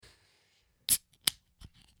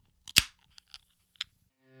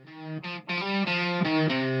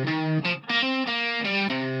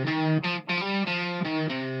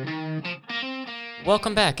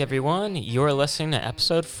Welcome back, everyone. You're listening to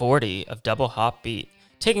episode 40 of Double Hop Beat,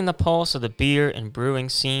 taking the pulse of the beer and brewing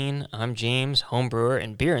scene. I'm James, homebrewer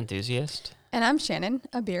and beer enthusiast. And I'm Shannon,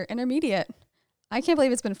 a beer intermediate. I can't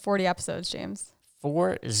believe it's been 40 episodes, James.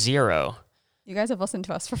 40. You guys have listened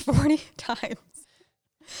to us for 40 times.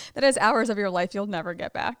 That is hours of your life you'll never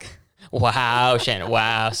get back. Wow, Shannon.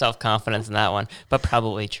 Wow, self-confidence in that one, but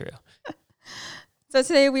probably true. So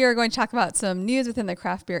today we are going to talk about some news within the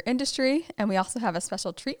craft beer industry, and we also have a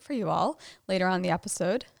special treat for you all later on in the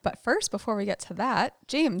episode. But first, before we get to that,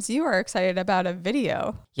 James, you are excited about a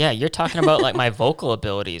video. Yeah, you're talking about like my vocal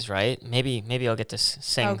abilities, right? Maybe I'll get to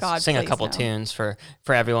sing a couple tunes for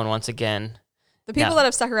everyone once again. The people that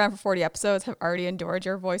have stuck around for 40 episodes have already endured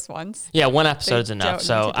your voice once. Yeah, one episode's enough,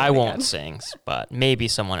 so I won't sing, but maybe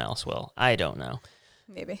someone else will. I don't know.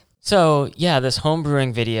 Maybe. So, yeah, this home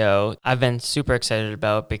brewing video I've been super excited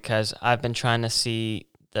about because I've been trying to see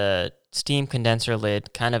the steam condenser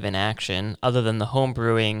lid kind of in action, other than the home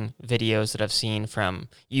brewing videos that I've seen from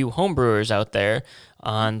you home brewers out there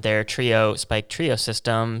on their Spike Trio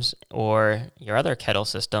systems or your other kettle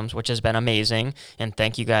systems, which has been amazing. And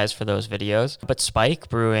thank you guys for those videos. But Spike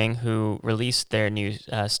Brewing, who released their new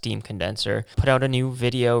steam condenser, put out a new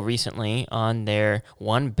video recently on their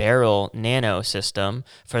 1-barrel nano system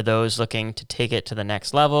for those looking to take it to the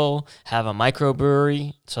next level, have a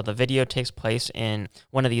microbrewery. So the video takes place in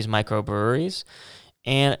one of these microbreweries.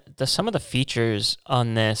 And some of the features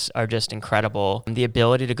on this are just incredible. The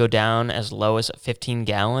ability to go down as low as 15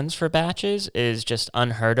 gallons for batches is just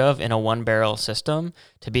unheard of in a 1-barrel system.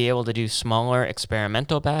 To be able to do smaller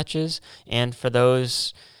experimental batches, and for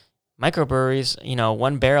those microbreweries,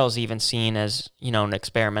 1 barrel is even seen as, an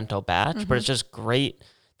experimental batch, but it's just great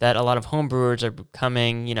that a lot of home brewers are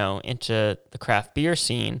coming, into the craft beer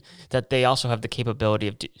scene, that they also have the capability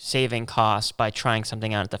of saving costs by trying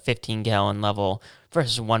something out at the 15-gallon level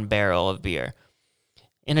versus 1 barrel of beer.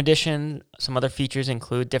 In addition, some other features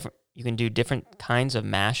include you can do different kinds of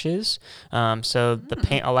mashes.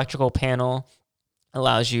 The electrical panel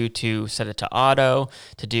allows you to set it to auto,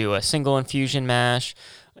 to do a single infusion mash,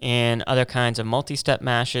 and other kinds of multi-step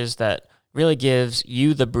mashes that really gives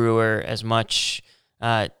you, the brewer, as much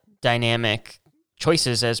dynamic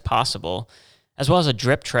choices as possible, as well as a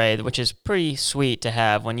drip tray, which is pretty sweet to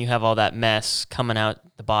have when you have all that mess coming out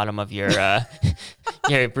the bottom of your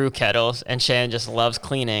your brew kettles. And Shannon just loves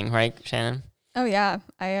cleaning, right, Shannon? Oh yeah,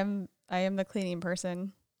 I am the cleaning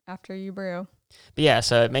person after you brew. But yeah,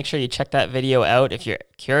 so make sure you check that video out if you're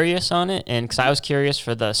curious on it. And because I was curious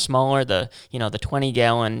for the smaller, the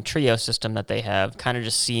 20-gallon Trio system that they have, kind of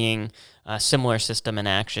just seeing a similar system in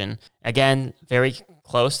action. Again, very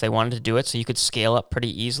close. They wanted to do it so you could scale up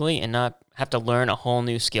pretty easily and not have to learn a whole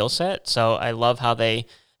new skill set. So I love how they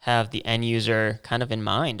have the end user kind of in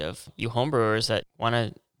mind of you homebrewers that want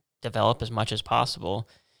to develop as much as possible.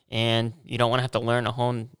 And you don't want to have to learn a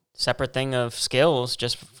whole separate thing of skills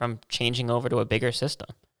just from changing over to a bigger system.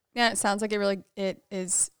 Yeah, it sounds like it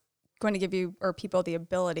is going to give you or people the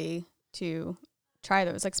ability to try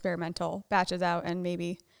those experimental batches out and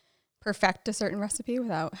maybe perfect a certain recipe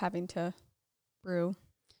without having to brew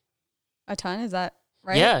a ton. Is that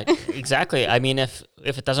right? Yeah, exactly. I mean, if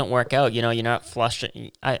it doesn't work out, you're not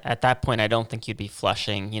flushing. At that point, I don't think you'd be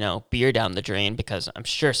flushing, beer down the drain, because I'm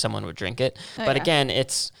sure someone would drink it. Again,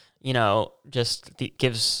 it's just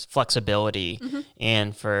gives flexibility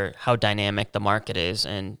and for how dynamic the market is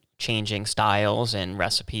and changing styles and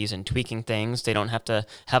recipes and tweaking things. They don't have to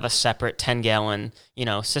have a separate 10-gallon,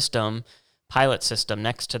 pilot system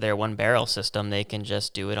next to their 1-barrel system. They can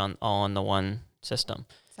just do it all on the one system.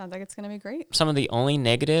 Sounds like it's going to be great. Some of the only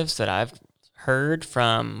negatives that I've heard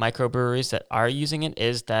from microbreweries that are using it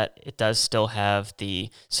is that it does still have the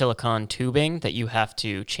silicone tubing that you have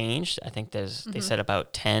to change. I think they said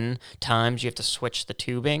about 10 times you have to switch the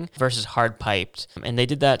tubing versus hard piped. And they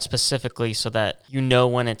did that specifically so that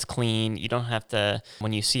when it's clean. You don't have to,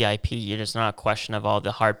 when you CIP, it's not a question of all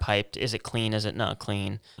the hard piped, is it clean, is it not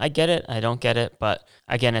clean? I get it, I don't get it, but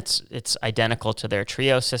again, it's identical to their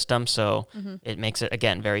Trio system, so it makes it,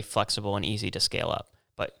 again, very flexible and easy to scale up.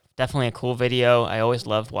 Definitely a cool video. I always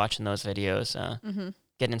loved watching those videos,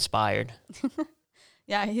 getting inspired.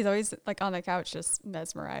 Yeah, he's always on the couch just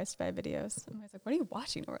mesmerized by videos. I'm always like, what are you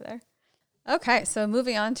watching over there? Okay, so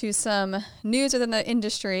moving on to some news within the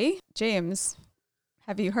industry. James,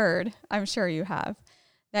 have you heard, I'm sure you have,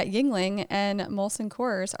 that Yuengling and Molson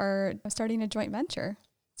Coors are starting a joint venture.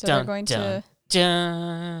 So they're going to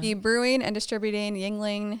be brewing and distributing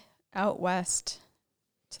Yuengling out west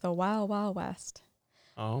to the Wild Wild West.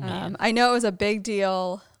 Oh, man. I know it was a big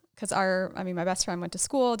deal because my best friend went to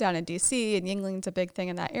school down in DC, and Yuengling's a big thing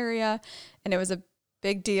in that area. And it was a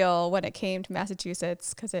big deal when it came to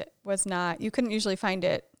Massachusetts because it was not, you couldn't usually find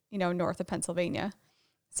it, north of Pennsylvania.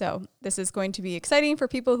 So this is going to be exciting for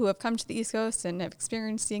people who have come to the East Coast and have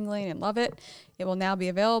experienced Yuengling and love it. It will now be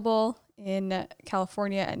available in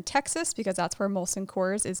California and Texas because that's where Molson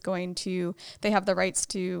Coors is going to, they have the rights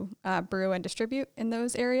to brew and distribute in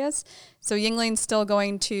those areas. So Yuengling's still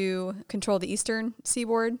going to control the eastern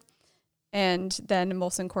seaboard, and then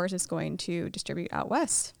Molson Coors is going to distribute out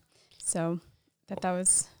west. So that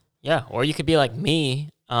was... Yeah, or you could be like me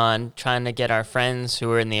on trying to get our friends who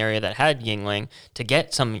were in the area that had Yuengling to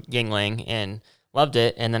get some Yuengling and loved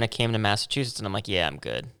it, and then it came to Massachusetts, and I'm like, yeah, I'm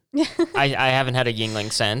good. I haven't had a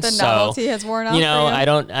Yuengling since. The novelty has worn off. I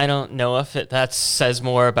don't know if that says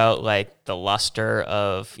more about like the luster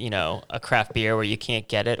of a craft beer where you can't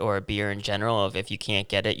get it, or a beer in general of if you can't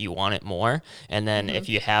get it, you want it more, and then if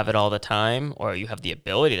you have it all the time, or you have the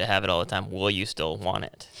ability to have it all the time, will you still want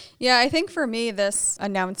it? Yeah, I think for me, this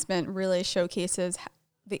announcement really showcases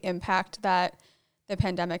the impact that the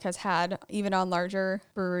pandemic has had, even on larger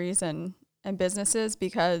breweries and businesses,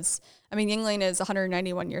 because Yuengling is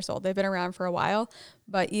 191 years old. They've been around for a while,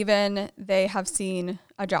 but even they have seen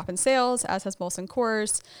a drop in sales, as has Molson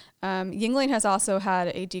Coors. Yuengling has also had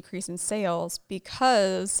a decrease in sales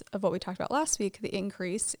because of what we talked about last week, the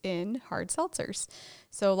increase in hard seltzers.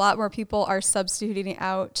 So a lot more people are substituting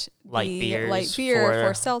out light beer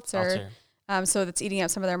for seltzer. So that's eating up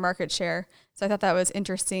some of their market share. So I thought that was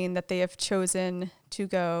interesting that they have chosen to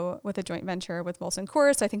go with a joint venture with Molson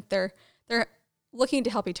Coors. So I think they're looking to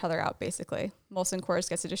help each other out, basically. Molson Coors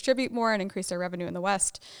gets to distribute more and increase their revenue in the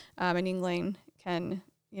West, and Yuengling can,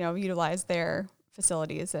 utilize their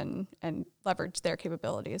facilities and leverage their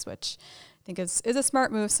capabilities, which I think is a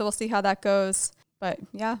smart move. So we'll see how that goes. But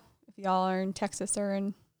yeah, if y'all are in Texas or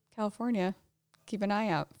in California, keep an eye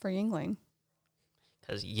out for Yuengling.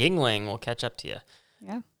 Because Yuengling will catch up to you.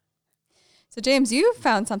 Yeah. So James, you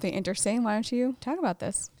found something interesting. Why don't you talk about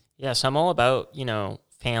this? Yes, I'm all about,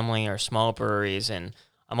 family or small breweries, and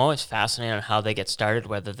I'm always fascinated on how they get started,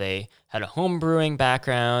 whether they had a home brewing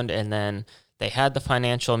background and then they had the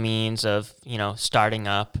financial means of, starting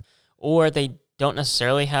up, or they don't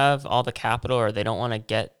necessarily have all the capital, or they don't want to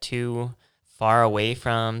get too far away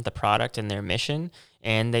from the product and their mission,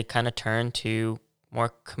 and they kind of turn to more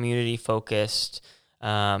community focused,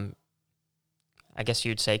 I guess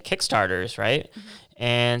you'd say Kickstarters, right? Mm-hmm.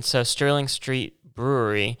 And so Sterling Street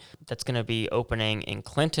Brewery, that's going to be opening in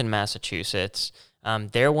Clinton, Massachusetts.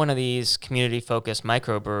 They're one of these community-focused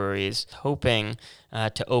microbreweries hoping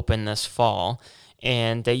to open this fall.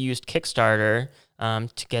 And they used Kickstarter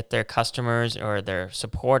to get their customers or their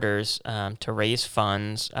supporters to raise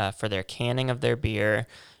funds for their canning of their beer,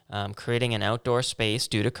 creating an outdoor space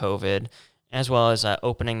due to COVID, as well as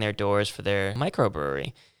opening their doors for their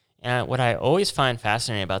microbrewery. And what I always find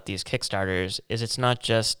fascinating about these Kickstarters is it's not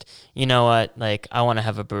just, I want to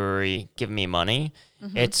have a brewery, give me money.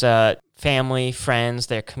 Mm-hmm. It's family, friends,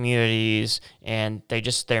 their communities, and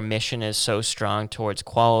their mission is so strong towards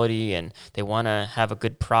quality, and they want to have a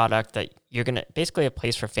good product that you're going to basically a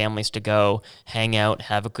place for families to go, hang out,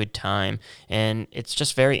 have a good time. And it's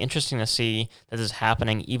just very interesting to see that this is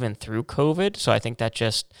happening even through COVID. So I think that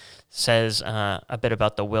just says a bit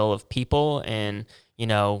about the will of people, and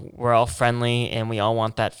we're all friendly and we all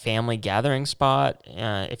want that family gathering spot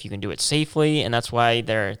if you can do it safely. And that's why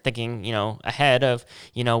they're thinking, ahead of,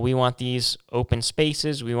 we want these open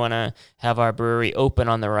spaces. We want to have our brewery open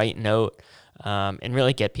on the right note and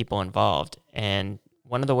really get people involved. And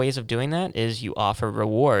one of the ways of doing that is you offer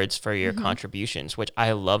rewards for your contributions, which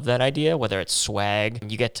I love that idea, whether it's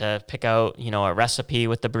swag. You get to pick out, a recipe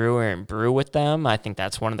with the brewer and brew with them. I think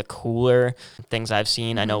that's one of the cooler things I've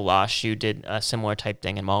seen. I know Lost Shoe did a similar type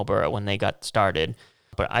thing in Marlboro when they got started.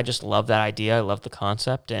 But I just love that idea. I love the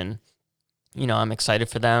concept. And, I'm excited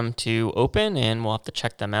for them to open, and we'll have to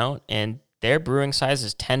check them out. And their brewing size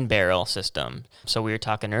is 10-barrel system. So we were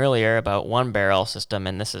talking earlier about 1-barrel system,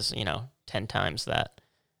 and this is, 10 times that.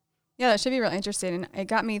 Yeah, that should be really interesting. And it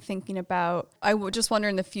got me thinking about, I would just wonder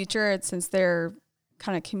in the future, since they're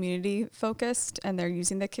kind of community focused and they're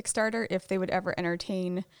using the Kickstarter, if they would ever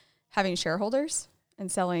entertain having shareholders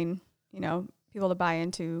and selling, people to buy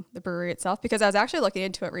into the brewery itself. Because I was actually looking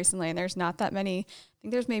into it recently, and there's not that many. I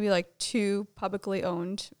think there's maybe like 2 publicly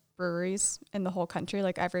owned breweries in the whole country.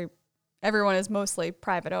 Like everyone is mostly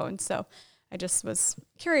private owned. So I just was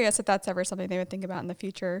curious if that's ever something they would think about in the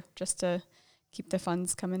future, just to keep the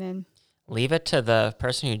funds coming in. Leave it to the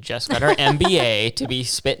person who just got her MBA to be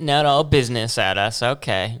spitting out all business at us.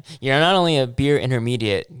 Okay. You're not only a beer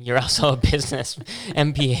intermediate, you're also a business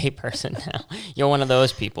MBA person now. You're one of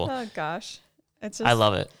those people. Oh, gosh. It's just, I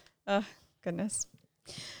love it. Oh, goodness.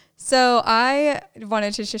 So I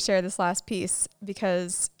wanted to just share this last piece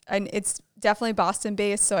because it's definitely Boston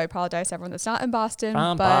based. So I apologize to everyone that's not in Boston.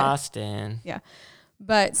 From Boston. Yeah.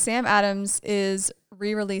 But Sam Adams is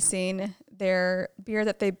re-releasing their beer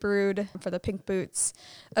that they brewed for the Pink Boots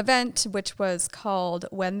event, which was called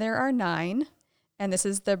When There Are Nine. And this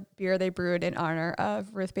is the beer they brewed in honor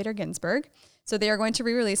of Ruth Bader Ginsburg. So they are going to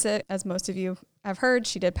re-release it. As most of you have heard,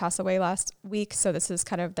 she did pass away last week. So this is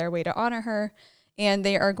kind of their way to honor her. And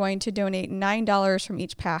they are going to donate $9 from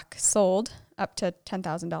each pack sold, up to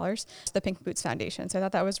 $10,000, to the Pink Boots Foundation. So I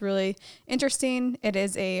thought that was really interesting. It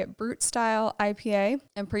is a Brut style IPA,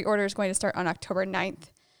 and pre-order is going to start on October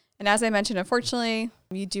 9th. And as I mentioned, unfortunately,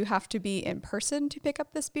 you do have to be in person to pick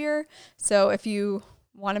up this beer. So if you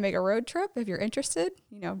want to make a road trip, if you're interested,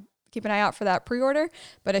 keep an eye out for that pre-order.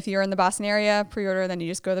 But if you're in the Boston area, pre-order, then you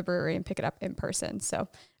just go to the brewery and pick it up in person. So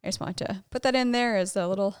I just wanted to put that in there as a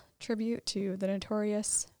little tribute to the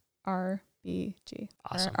notorious RBG.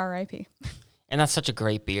 Awesome. RIP. And that's such a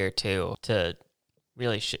great beer, too, to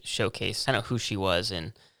really showcase kind of who she was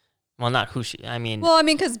and, well, not who she, I mean. Well,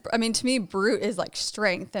 because to me, Brut is like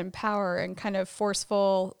strength and power and kind of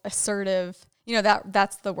forceful, assertive.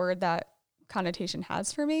 That's the word that connotation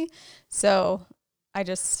has for me. So I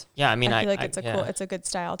just, I feel like it's a good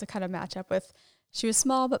style to kind of match up with. She was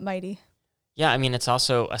small but mighty. Yeah, it's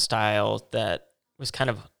also a style that was kind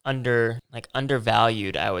of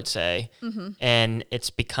undervalued, I would say. Mm-hmm. And it's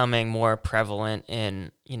becoming more prevalent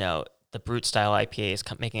in, the Brut style IPA is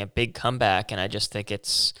making a big comeback. And I just think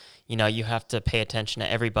it's, you have to pay attention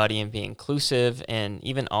to everybody and be inclusive and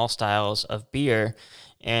even all styles of beer.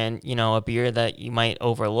 And, a beer that you might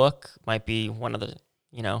overlook might be one of the,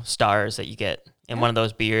 stars that you get in one of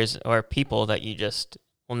those beers, or people that you just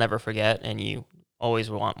will never forget and you always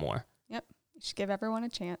want more. Yep. You should give everyone a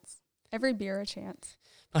chance. Every beer a chance.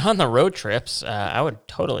 But on the road trips, I would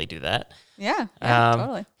totally do that. Yeah,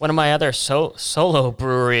 totally. One of my other solo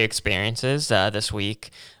brewery experiences this week.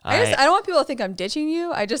 I don't want people to think I'm ditching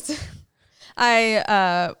you.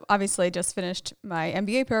 I obviously just finished my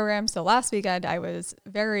MBA program. So last weekend I was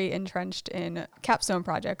very entrenched in capstone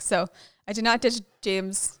projects. So I did not ditch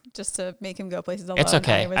James just to make him go places alone. It's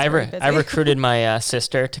okay. I recruited my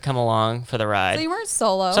sister to come along for the ride. So you weren't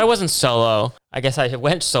solo. So I wasn't solo. I guess I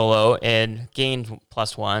went solo and gained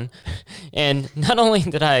 +1. And not only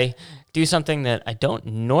did I do something that I don't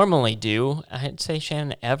normally do, I'd say,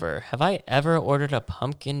 Shannon, have I ever ordered a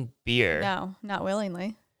pumpkin beer? No, not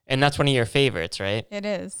willingly. And that's one of your favorites, right? It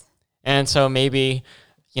is. And so maybe,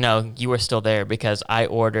 you were still there because I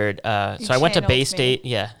ordered, so I went to Bay State.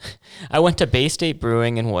 Yeah. I went to Bay State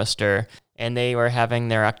Brewing in Worcester, and they were having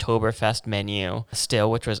their Oktoberfest menu still,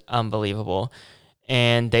 which was unbelievable.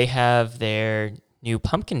 And they have their new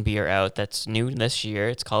pumpkin beer out that's new this year.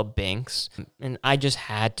 It's called Binks. And I just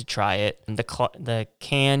had to try it. The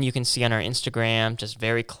can you can see on our Instagram, just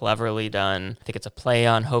very cleverly done. I think it's a play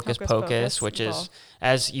on Hocus Pocus, which is,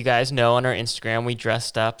 as you guys know, on our Instagram, we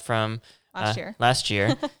dressed up from last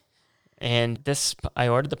year. And I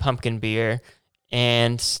ordered the pumpkin beer,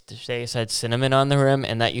 and they said cinnamon on the rim,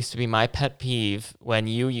 and that used to be my pet peeve when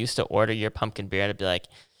you used to order your pumpkin beer. I'd be like,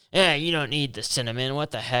 yeah, you don't need the cinnamon.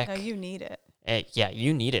 What the heck? No, you need it. Yeah,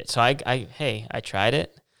 you need it. So I tried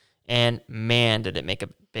it, and man, did it make a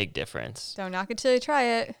big difference. Don't knock it till you try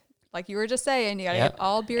it. Like you were just saying, you got to give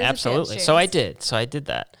all beers absolutely. a chance. So I did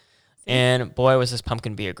that. And boy, was this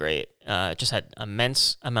pumpkin beer great. It just had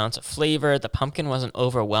immense amounts of flavor. The pumpkin wasn't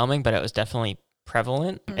overwhelming, but it was definitely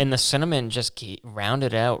prevalent. Mm-hmm. And the cinnamon just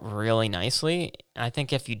rounded out really nicely. I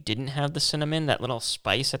think if you didn't have the cinnamon, that little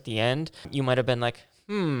spice at the end, you might have been like,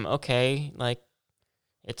 okay, like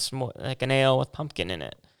it's more like an ale with pumpkin in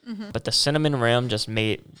it. Mm-hmm. But the cinnamon rim just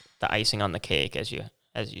made the icing on the cake, as you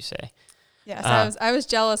say. Yeah, so I was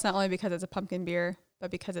jealous not only because it's a pumpkin beer, but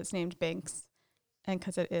because it's named Binks and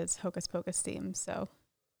because it is Hocus Pocus themed. So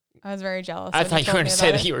I was very jealous. I thought you were going to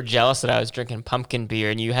say that you were jealous that I was drinking pumpkin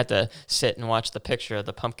beer and you had to sit and watch the picture of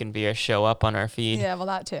the pumpkin beer show up on our feed. Yeah, well,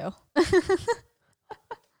 that too.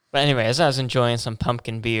 But anyway, as I was enjoying some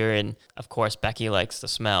pumpkin beer, and of course, Becky likes the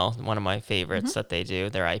smell, one of my favorites that they do,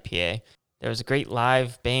 their IPA. There was a great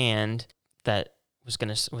live band that was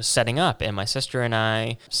setting up, and my sister and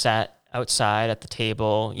I sat outside at the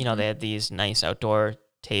table. They had these nice outdoor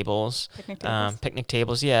tables. Picnic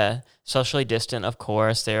tables, yeah. Socially distant, of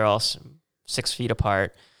course. They're all 6 feet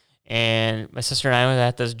apart. And my sister and I were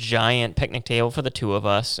at this giant picnic table for the two of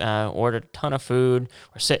us, ordered a ton of food.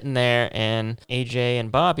 We're sitting there, and AJ and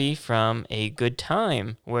Bobby from A Good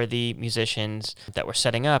Time were the musicians that were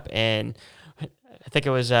setting up. And I think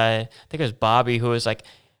it was Bobby who was like,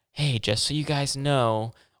 hey, just so you guys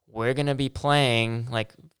know, we're going to be playing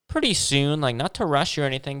like pretty soon, like not to rush you or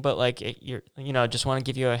anything, but like just want to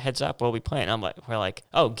give you a heads up, we'll be playing. We're like,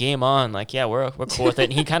 oh, game on. Like, yeah, we're cool with it.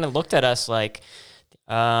 And he kind of looked at us like,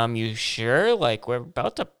 you sure? Like, we're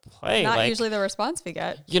about to play. Not like, usually the response we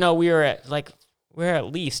get. we're at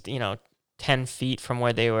least, 10 feet from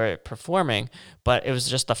where they were performing, but it was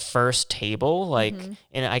just the first table. Like,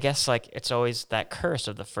 and I guess like it's always that curse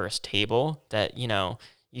of the first table that,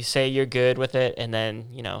 you say you're good with it and then,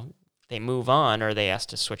 they move on or they ask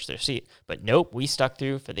to switch their seat. But nope, we stuck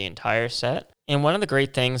through for the entire set. And one of the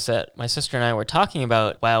great things that my sister and I were talking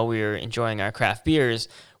about while we were enjoying our craft beers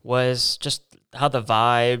was just how the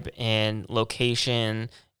vibe and location,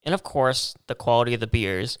 and of course the quality of the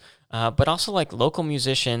beers, but also like local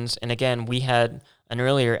musicians. And again, we had an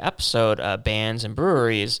earlier episode, bands and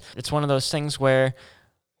breweries. It's one of those things where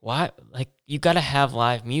you got to have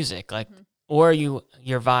live music, like, or your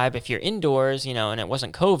vibe, if you're indoors, and it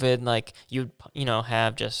wasn't COVID, like you'd,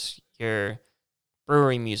 have just your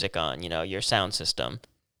brewery music on, your sound system.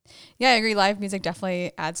 Yeah, I agree. Live music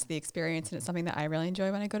definitely adds to the experience, and it's something that I really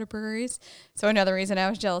enjoy when I go to breweries. So another reason I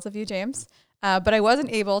was jealous of you, James. But I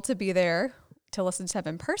wasn't able to be there to listen to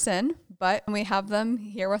them in person, but we have them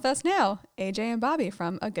here with us now, AJ and Bobby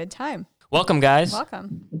from A Good Time. Welcome, guys.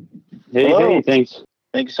 Welcome. Hey, thanks.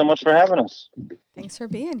 Thank you so much for having us. Thanks for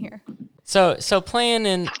being here. So playing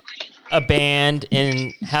in a band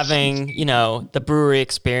and having, the brewery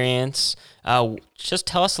experience, just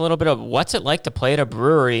tell us a little bit of what's it like to play at a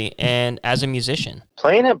brewery and as a musician.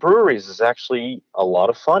 Playing at breweries is actually a lot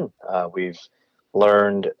of fun. We've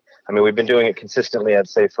learned, we've been doing it consistently, I'd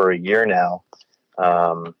say, for a year now.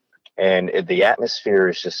 And the atmosphere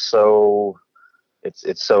is just so,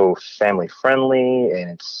 it's so family friendly,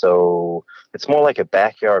 and it's more like a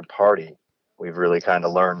backyard party. We've really kind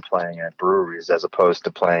of learned playing at breweries as opposed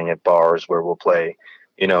to playing at bars where we'll play,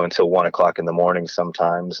 until 1 o'clock in the morning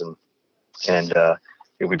sometimes. And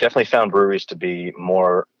we've definitely found breweries to be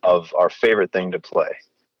more of our favorite thing to play.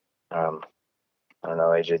 I don't know,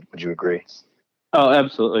 AJ, would you agree? Oh,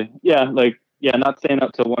 absolutely. Yeah. Not staying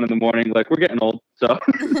up till 1 in the morning. Like, we're getting old, so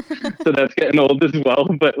so that's getting old as well.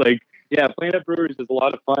 But playing at breweries is a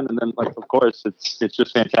lot of fun. And then of course it's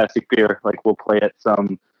just fantastic beer. Like, we'll play at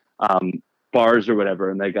some bars or whatever,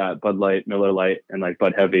 and they got Bud Light, Miller Light, and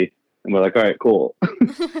Bud Heavy, and we're like, all right, cool.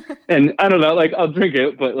 And I don't know, I'll drink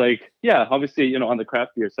it, but obviously, on the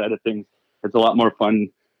craft beer side of things, it's a lot more fun.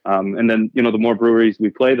 And then, the more breweries we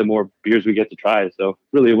play, the more beers we get to try. So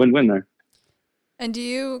really a win-win there. And do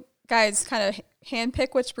you guys kind of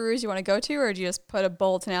handpick which breweries you want to go to, or do you just put a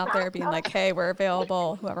bulletin out there being like, hey, we're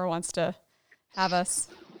available, whoever wants to have us?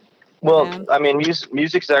 Well,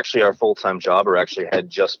 music's actually our full-time job, or actually had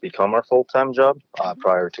just become our full-time job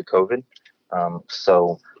prior to COVID.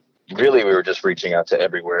 So really we were just reaching out to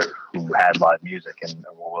everywhere who had live music and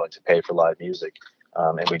were willing to pay for live music.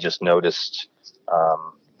 And we just noticed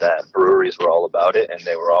that breweries were all about it, and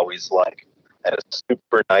they were always at a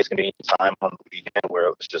super nice, convenient time on the weekend where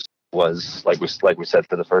it was like we said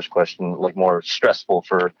for the first question, more stressful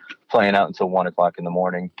for playing out until 1 o'clock in the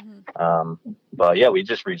morning. But yeah, we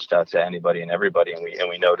just reached out to anybody and everybody, and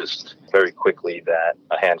we noticed very quickly that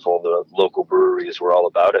a handful of the local breweries were all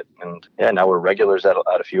about it. And yeah, now we're regulars at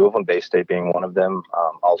a few of them, Bay State being one of them,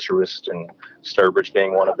 Altruist and Sturbridge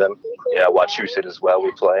being one of them. Yeah, Wachusett as well.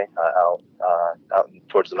 We play out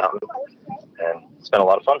towards the mountain, and it's been a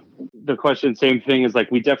lot of fun. The question, same thing, is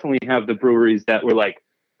we definitely have the breweries that were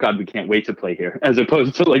God, we can't wait to play here, as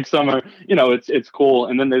opposed to some are, it's cool.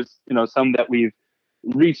 And then there's, some that we've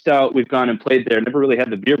reached out, we've gone and played there, never really had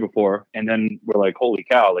the beer before. And then we're like, holy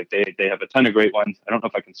cow, they have a ton of great ones. I don't know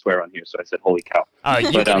if I can swear on here, so I said, holy cow. Oh,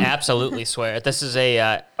 you can absolutely swear. This is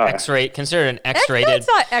a X-rate, considered an X-rated. It's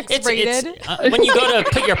not X-rated. When you go to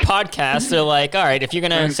put your podcast, they're like, all right, if you're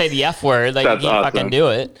going to say the F word, you awesome. Fucking do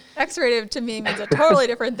it. X-rated to me means a totally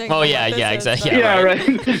different thing. Oh, yeah, exactly. Yeah,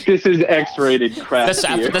 right. This is X-rated crap. This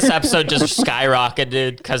episode just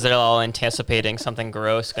skyrocketed because they're all anticipating something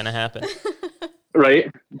gross going to happen.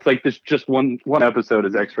 Right? It's this just one episode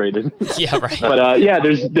is X-rated. Yeah, right. But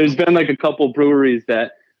there's been a couple breweries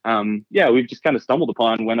that we've just kind of stumbled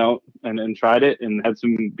upon, went out and tried it and had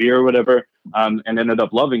some beer or whatever, and ended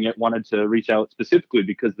up loving it, wanted to reach out specifically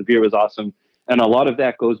because the beer was awesome. And a lot of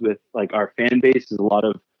that goes with our fan base is a lot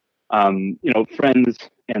of friends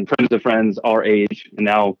and friends of friends our age, and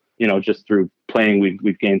now just through playing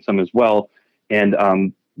we've gained some as well. And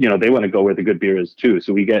they want to go where the good beer is too.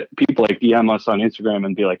 So we get people DM us on Instagram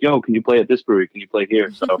and be like, yo, can you play at this brewery? Can you play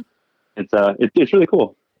here? So it's really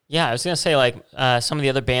cool. Yeah, I was going to say, like, some of the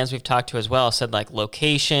other bands we've talked to as well said, like,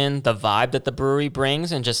 location, the vibe that the brewery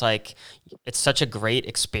brings, and just, like, it's such a great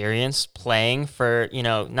experience playing for, you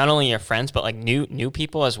know, not only your friends, but, like, new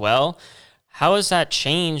people as well. How has that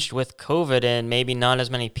changed with COVID and maybe not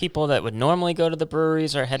as many people that would normally go to the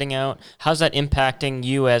breweries are heading out? How's that impacting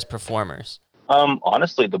you as performers?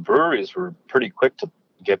 Honestly, the breweries were pretty quick to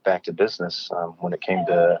get back to business when it came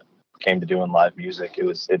to doing live music.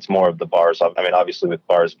 It's more of the bars. I mean, obviously with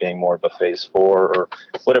bars being more of a phase 4 or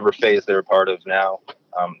whatever phase they're a part of now,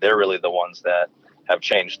 they're really the ones that have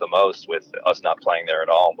changed the most with us not playing there at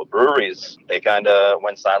all. But breweries, they kind of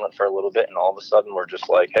went silent for a little bit, and all of a sudden we're just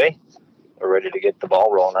like, hey, we're ready to get the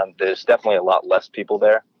ball rolling. And there's definitely a lot less people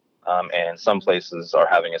there. And some places are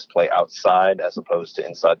having us play outside as opposed to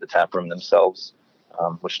inside the tap room themselves,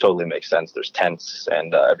 which totally makes sense. There's tents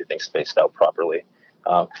and everything's spaced out properly.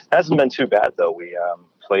 Hasn't been too bad, though. We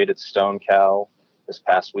played at Stone Cow this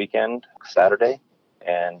past weekend, Saturday,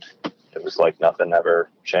 and it was like nothing ever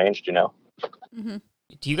changed, you know? Mm-hmm.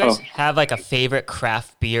 Do you guys have like a favorite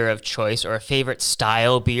craft beer of choice or a favorite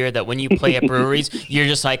style beer that when you play at breweries, you're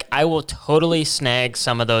just like, I will totally snag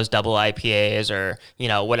some of those double IPAs or, you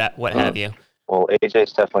know, what have you? Well,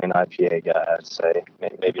 AJ's definitely an IPA guy, I'd say.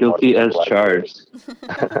 Maybe guilty as charged.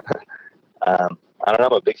 I don't know.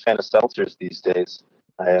 I'm a big fan of seltzers these days.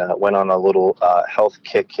 I went on a little health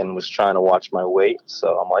kick and was trying to watch my weight.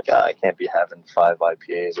 So I'm like, I can't be having 5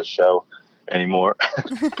 IPAs a show anymore.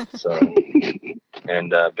 So,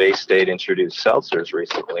 and Bay State introduced seltzers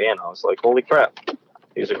recently, and I was like, holy crap,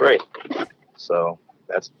 these are great. So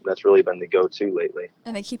that's really been the go-to lately.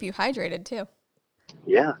 And they keep you hydrated too.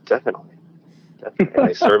 Yeah, definitely. And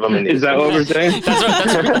they serve them in these. Is that what we're saying?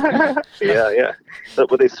 That's Yeah.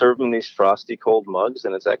 But they serve them in these frosty cold mugs,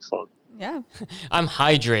 and it's excellent. Yeah. I'm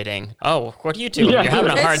hydrating. Oh, what are you doing? Yeah. You're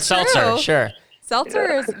having a It's hard true. seltzer. Sure.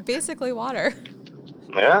 Seltzer is basically water.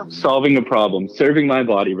 Yeah. Solving a problem, serving my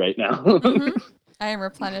body right now. Mm-hmm. I am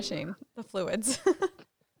replenishing the fluids.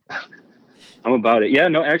 I'm about it. Yeah,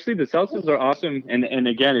 no, actually the seltzers are awesome. And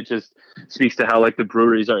again, it just speaks to how like the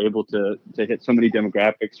breweries are able to hit so many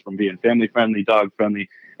demographics from being family friendly, dog friendly,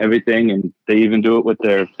 everything. And they even do it with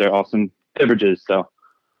their awesome beverages. So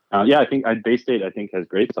yeah, I think Bay State, has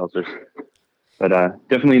great seltzers, but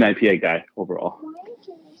definitely an IPA guy overall.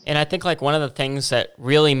 And I think like one of the things that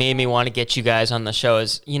really made me want to get you guys on the show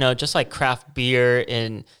is, you know, just like craft beer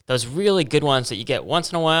and those really good ones that you get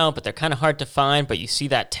once in a while, but they're kind of hard to find, but you see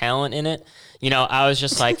that talent in it. You know, I was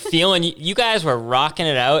just like feeling you guys were rocking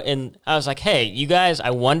it out. And I was like, hey, you guys, I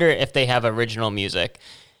wonder if they have original music.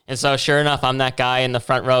 And so sure enough, I'm that guy in the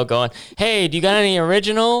front row going, hey, do you got any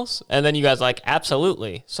originals? And then you guys like,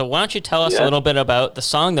 absolutely. So why don't you tell us a little bit about the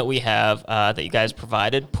song that we have that you guys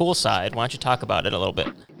provided, Poolside. Why don't you talk about it a little bit?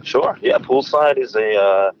 Sure. Yeah, Poolside is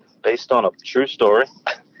based on a true story.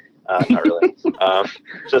 Not really.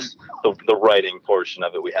 Just the writing portion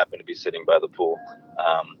of it. We happen to be sitting by the pool.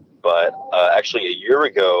 But actually a year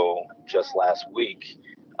ago, just last week,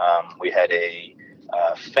 we had a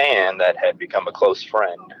fan that had become a close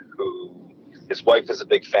friend who, his wife is a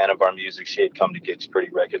big fan of our music. She had come to gigs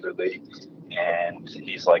pretty regularly. And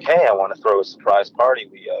he's like, hey, I want to throw a surprise party.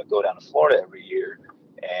 We go down to Florida every year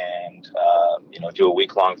and, do a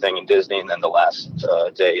week-long thing in Disney. And then the last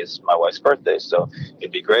day is my wife's birthday. So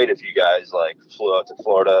it'd be great if you guys, like, flew out to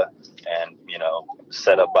Florida and,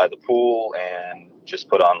 set up by the pool and just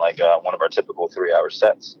put on, like, one of our typical 3-hour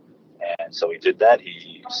sets. And so we did that.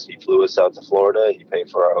 He flew us out to Florida. He paid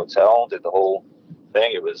for our hotel, did the whole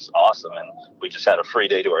thing. It was awesome. And we just had a free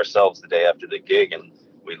day to ourselves the day after the gig. And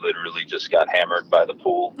we literally just got hammered by the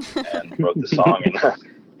pool and wrote the song. And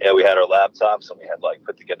yeah, we had our laptops and we had like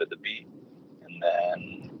put together the beat. And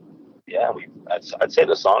then, yeah, I'd say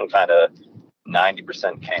the song kind of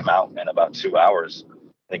 90% came out in about 2 hours.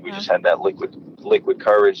 I think we just had that liquid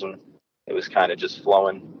courage and it was kind of just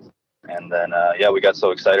flowing. And then, we got so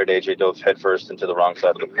excited, AJ dove headfirst into the wrong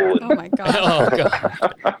side of the pool. Oh my god! Oh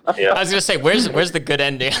god! Yeah. I was gonna say, where's the good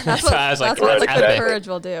ending? That's what, I was like, that's what liquid epic. courage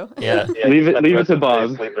will do. Yeah. Leave it to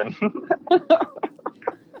Bob. But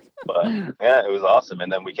yeah, it was awesome.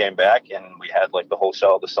 And then we came back and we had like the whole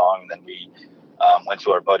show of the song. And then we went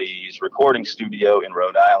to our buddy's recording studio in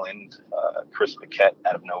Rhode Island, Chris Paquette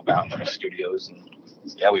out of No Boundary Studios, and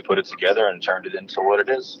yeah, we put it together and turned it into what it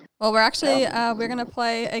is. Well, we're actually we're gonna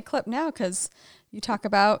play a clip now because you talk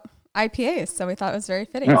about IPAs, so we thought it was very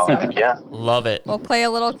fitting. Oh, So heck yeah. Love it. we'll play a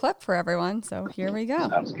little clip for everyone. So here we go.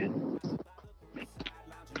 Sounds good.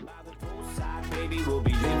 Baby, we'll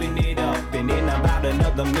be living it up, and in about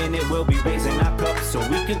another minute we'll be raising our cups so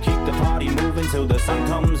we can keep the party moving till the sun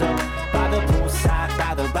comes up. By the poolside,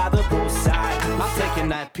 by the poolside, I'll take a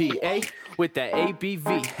night that PA with that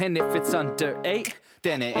ABV. And if it's under 8,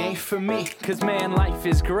 then it ain't for me. Cause man, life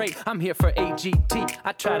is great. I'm here for AGT.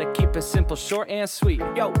 I try to keep it simple, short and sweet.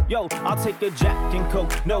 Yo, I'll take a Jack and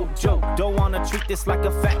Coke, no joke. Don't wanna treat this like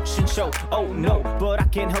a fashion show. Oh no, but I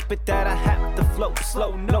can't help it that I have to flow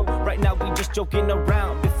slow. No, right now we just joking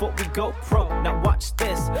around before we go pro. Now watch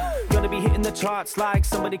this. Gonna be hitting the charts like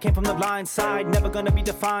somebody came from the blind side. Never gonna be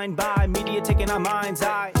defined by media taking our mind's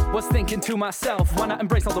eye. Was thinking to myself, why not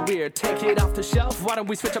embrace all the weird? Take it off the shelf, why don't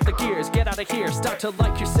we switch up the gears? Get out of here, start to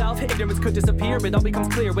like yourself. Ignorance could disappear, it all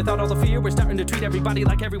becomes clear. Without all the fear, we're starting to treat everybody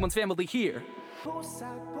like everyone's family here.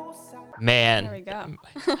 Man, There we go.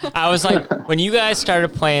 I was like, when you guys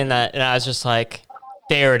started playing that, and I was just like,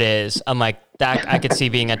 there it is. I'm like, that I could see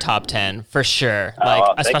being a top 10 for sure. Like,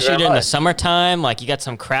 especially during the summertime, like you got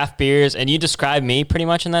some craft beers, and you described me pretty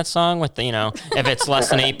much in that song with the, if it's less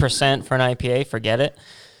than 8% for an IPA, forget it.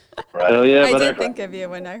 Right. Hell yeah, I brother. did think of you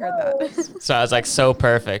when I heard that. So I was like, so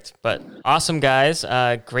perfect. But awesome, guys.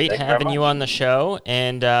 Great Thank you very having you much. on the show.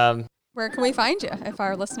 And Where can we find you if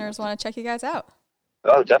our listeners want to check you guys out?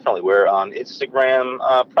 Oh, definitely. We're on Instagram,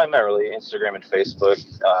 primarily Instagram and Facebook,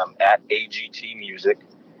 at AGT Music.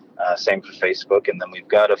 Same for Facebook. And then we've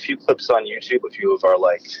got a few clips on YouTube, a few of our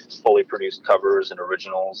like fully produced covers and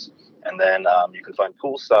originals. And then you can find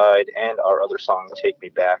Poolside and our other song, Take Me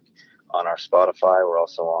Back, on our Spotify. We're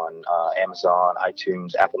also on Amazon,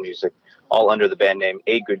 iTunes, Apple Music, all under the band name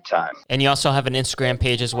A Good Time. you also have an Instagram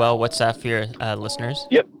page as well. What's that for your listeners?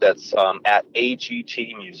 Yep, that's at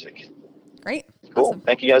AGT Music. Great. Cool. Awesome.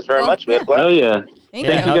 Thank you guys very Well, much. We had a blast. Hell yeah. Thank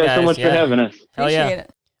Yeah. Thank you. you guys guys, so much yeah. for having us. Hell yeah. Appreciate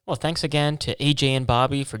it. Well, thanks again to AJ and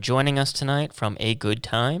Bobby for joining us tonight from A Good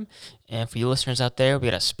Time. And for you listeners out there, we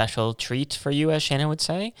got a special treat for you, as Shannon would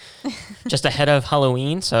say, just ahead of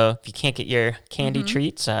Halloween. So if you can't get your candy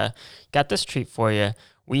treats, got this treat for you.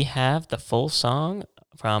 We have the full song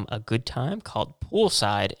from A Good Time called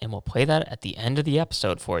Poolside, and we'll play that at the end of the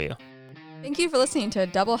episode for you. Thank you for listening to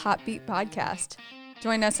Double Hot Beat Podcast.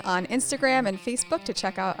 Join us on Instagram and Facebook to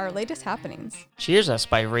check out our latest happenings. Cheers us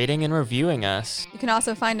by rating and reviewing us. You can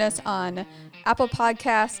also find us on Apple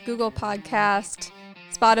Podcasts, Google Podcast,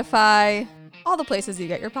 Spotify, all the places you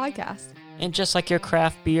get your podcasts. And just like your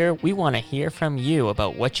craft beer, we want to hear from you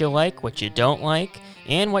about what you like, what you don't like,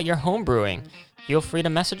 and what you're homebrewing. Feel free to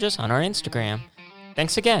message us on our Instagram.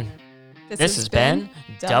 Thanks again. This has been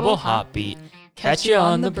Double Hot Beat. Catch you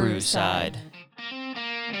on the brew side.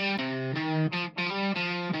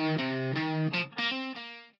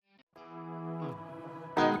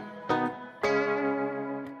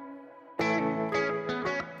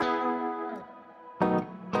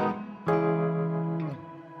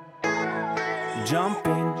 Jump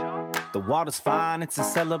in, the water's fine, it's a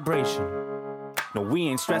celebration. No, we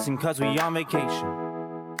ain't stressing cause we on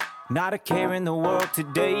vacation. Not a care in the world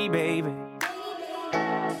today, baby.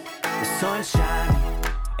 The sun's shining,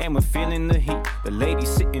 and we're feeling the heat. The ladies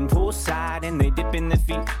sitting poolside and they dipping their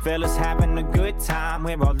feet. Fellas having a good time,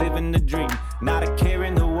 we're all living the dream. Not a care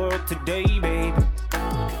in the world today, baby.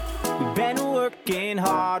 We've been working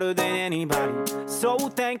harder than anybody, so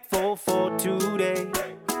thankful for today.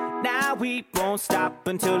 Now we won't stop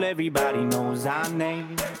until everybody knows our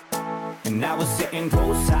name. And now we're sitting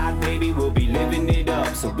poolside, baby, we'll be living it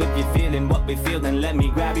up. So if you're feeling what we feel, then let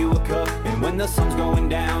me grab you a cup. And when the sun's going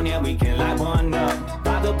down, yeah, we can light one up.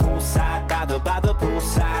 By the poolside, by the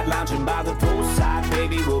poolside, lounging by the poolside,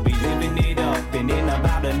 baby, we'll be living it up. And in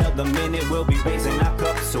about another minute, we'll be raising our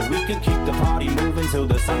cups, so we can keep the party moving till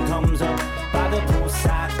the sun comes up. By the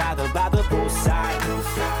poolside, by the poolside.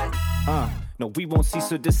 No, we won't cease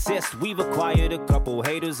to desist. We've acquired a couple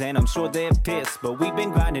haters and I'm sure they're pissed. But we've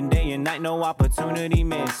been grinding day and night, no opportunity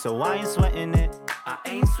missed. So I ain't sweating it, I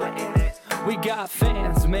ain't sweating it. We got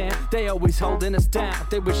fans, man, they always holding us down.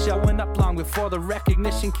 They were showing up long before the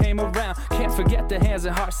recognition came around. Can't forget the hands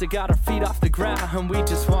and hearts that got our feet off the ground. And we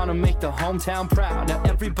just wanna make the hometown proud. Now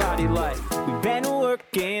everybody like, we've been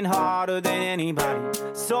working harder than anybody,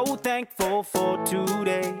 so thankful for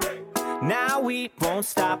today. Now we won't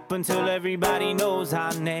stop until everybody knows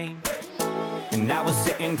our name. And now we're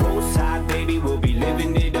sitting poolside, baby, we'll be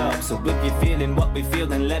living it up. So if you're feeling what we feel,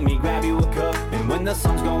 then let me grab you a cup. And when the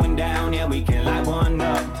sun's going down, yeah, we can light one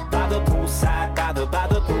up. By the poolside, by the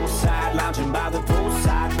poolside, lounging by the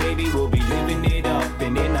poolside, baby, we'll be living it up.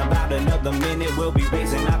 And in about another minute, we'll be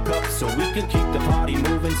raising our cups, so we can keep the party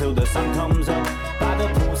moving till the sun comes up. By the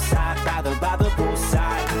poolside, by the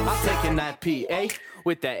poolside. I'm taking that PA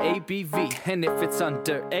with that ABV. And if it's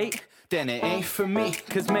under 8, then it ain't for me.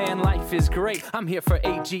 Cause man, life is great, I'm here for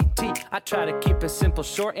AGT. I try to keep it simple,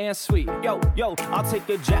 short and sweet. Yo, I'll take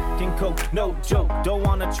a Jack and Coke, no joke. Don't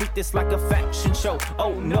wanna treat this like a fashion show,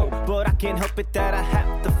 oh no. But I can't help it that I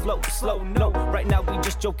have to flow slow, no. Right now we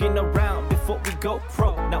just joking around before we go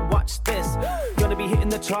pro. Now watch this, gonna be hitting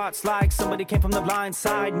the charts like somebody came from the blind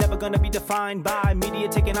side. Never gonna be defined by media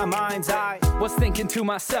taking our mind's eye. Was thinking to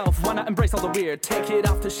myself, why not embrace all the weird? Take it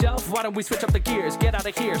off the shelf, why don't we switch up the gears? Get out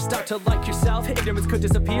of here, start to like yourself. Ignorance could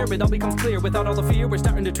disappear, it all becomes clear. Without all the fear, we're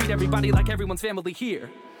starting to treat everybody like everyone's family here.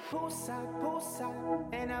 Poolside,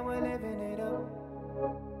 and now we're living it up.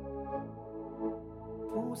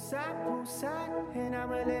 Poolside, and now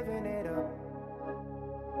we're living it up.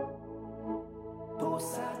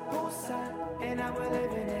 Poolside, and now we're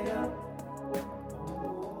living it up.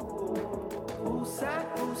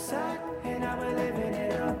 Poolside, and now we're living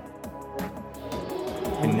it up.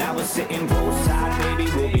 And now we're sitting poolside,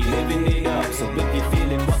 baby, we'll be living it up. So if you're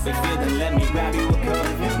feeling what we're feeling, let me grab you a cup.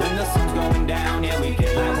 And when the sun's going down, yeah, we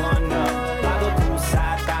can light one up. By the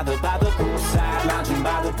poolside, by the poolside, lounging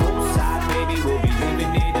by the poolside, baby, we'll be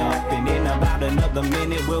living it up. And in about another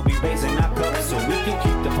minute, we'll be raising our cups so we can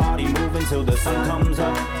keep the party moving till the sun comes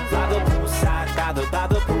up. By the poolside, by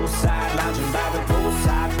the poolside, lounging by the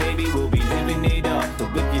poolside, baby, we'll be living it up. So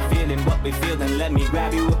if you're feeling what we feel, then let me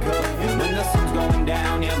grab you a